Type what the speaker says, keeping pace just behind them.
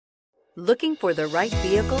Looking for the right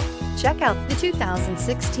vehicle? Check out the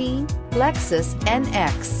 2016 Lexus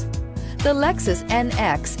NX. The Lexus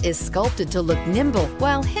NX is sculpted to look nimble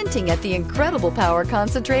while hinting at the incredible power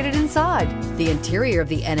concentrated inside. The interior of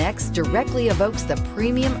the NX directly evokes the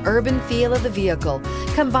premium urban feel of the vehicle,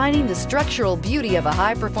 combining the structural beauty of a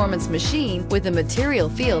high-performance machine with a material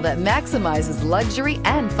feel that maximizes luxury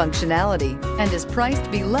and functionality, and is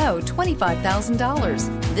priced below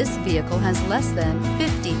 $25,000. This vehicle has less than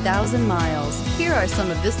 50,000 miles. Here are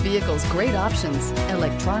some of this vehicle's great options: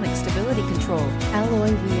 electronic stability control,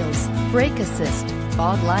 alloy wheels, brake assist,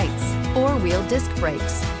 fog lights, four-wheel disc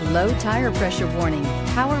brakes, low tire pressure warning,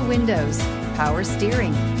 power windows, power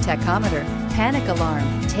steering, tachometer, panic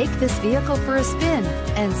alarm. Take this vehicle for a spin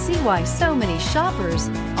and see why so many shoppers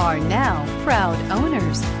are now proud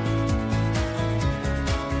owners.